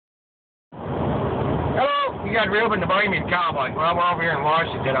You got Reuben the Bohemian Cowboy. Well, we're over here in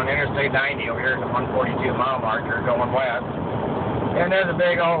Washington on Interstate 90 over here at the 142 mile marker going west. And there's a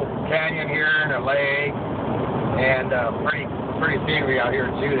big old canyon here and a lake and pretty scenery out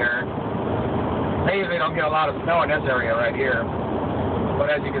here too there. They usually don't get a lot of snow in this area right here. But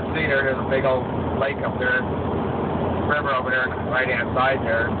as you can see there's a big old lake up there, river over there on the right hand side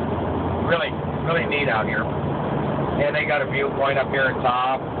there. Really neat out here. And they got a viewpoint up here at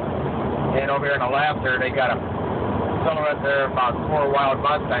top. And over here on the left there, they got a silhouette there, about 4 wild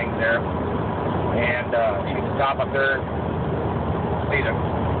Mustangs there. And you can stop up there, see the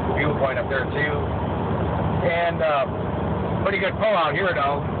viewpoint up there too. And pretty good pull out here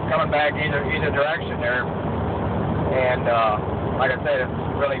though, coming back either direction there. And like I said, it's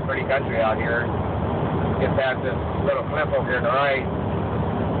really pretty country out here. Get past this little cliff over here to the right,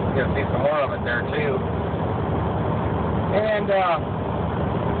 you can see some more of it there too. And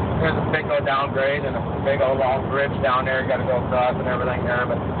there's a big old downgrade and a big old long bridge down there. You got to go across and everything there.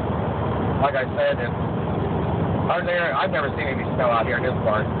 But like I said, I've never seen any snow out here in this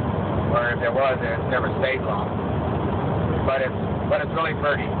part. Or if there was, it never stayed long. But it's really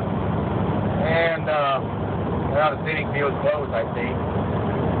pretty. And a lot of scenic views close, I see.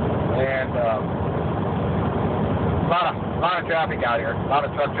 And a lot of traffic out here. A lot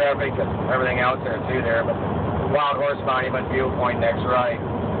of truck traffic and everything else there too there. But Wild Horse Monument viewpoint next right.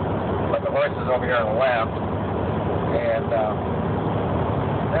 But the horse is over here on the left. And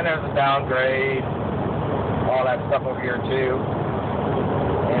then there's a downgrade, all that stuff over here too.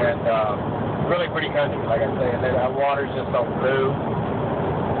 And really pretty country, like I say. And the water's just so blue.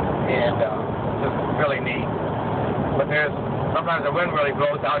 And just really neat. But sometimes the wind really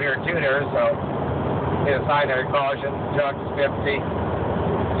blows out here too there, so there's a sign there, caution, trucks 50,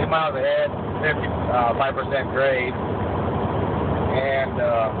 2 miles ahead, 5% grade. And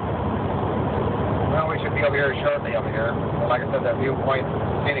well, we should be over here shortly over here. But like I said, that viewpoint,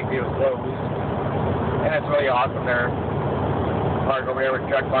 scenic view is closed. And it's really awesome there. Park over here with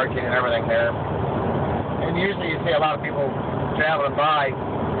truck parking and everything there. And usually you see a lot of people traveling by.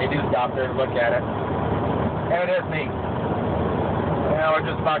 They do stop there to look at it. And it is neat. You know, we're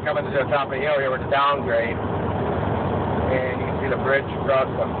just about coming to the top of the hill here with the downgrade. And you can see the bridge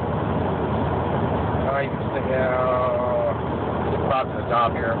across the... you can see, just about to the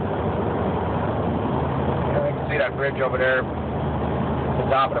top here. See that bridge over there, the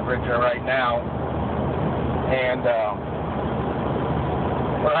top of the bridge there right now. And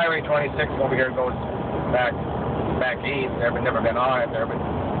well, Highway 26 over here goes back east there, but never been on it there. But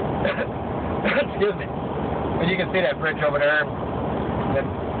excuse me. But you can see that bridge over there, and then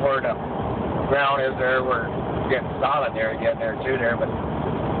where the ground is there, we're getting solid there, getting there too there. But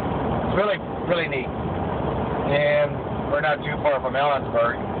it's really neat. And we're not too far from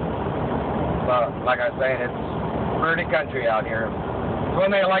Ellensburg. But like I was saying, it's pretty country out here. It's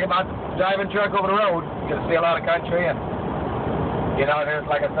one thing I like about driving truck over the road. You get to see a lot of country, and you know, there's,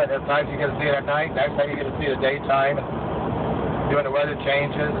 like I said, there's times you get to see it at night, next time you get to see it at daytime, and doing the weather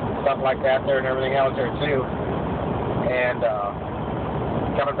changes and stuff like that there and everything else there too. And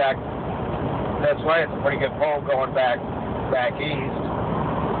coming back this way, it's a pretty good pull going back east.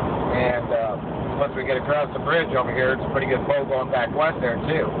 And once we get across the bridge over here, it's a pretty good pull going back west there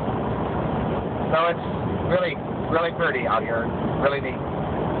too. So it's really pretty out here, really neat.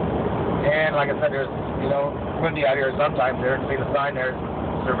 And like I said, there's, you know, windy out here sometimes there. See the sign there,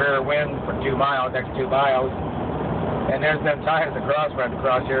 severe wind for 2 miles, next 2 miles. And there's been times the crossroads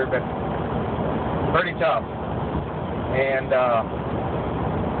across here have been pretty tough. And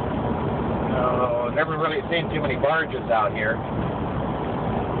never really seen too many barges out here.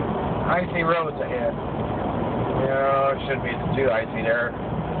 Icy roads ahead. You know, it shouldn't be too icy there.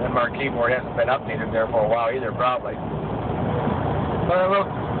 And our keyboard hasn't been updated there for a while either, probably. But we'll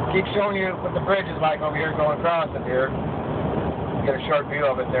keep showing you what the bridge is like over here going across it here. Get a short view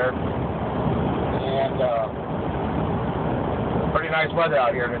of it there. And pretty nice weather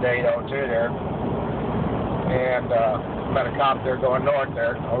out here today, though, too, there. And met a cop there going north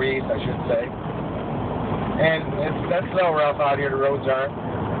there, or east, I should say. And that's a little rough out here, the roads aren't.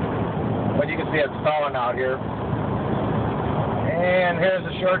 But you can see it's stalling out here. And here's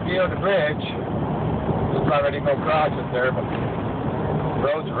a short view of the bridge. Just not ready to go across it there, but the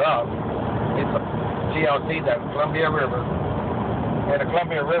road's rough. It's a TLC, the Columbia River. And the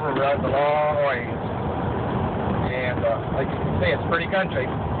Columbia River runs a long ways. And like you can see, it's pretty country.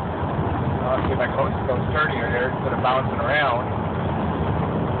 I'll see if I can go sturdier there instead of bouncing around.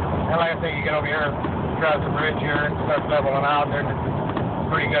 And like I say, you get over here, across the bridge here, and start leveling out there.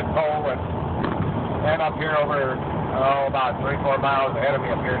 Pretty good pole. And up here over about 3-4 miles ahead of me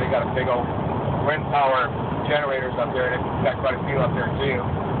up here, they got a big old wind power generators up there, and it's got quite a few up there too.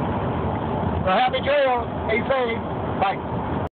 So happy trails, stay safe, bye.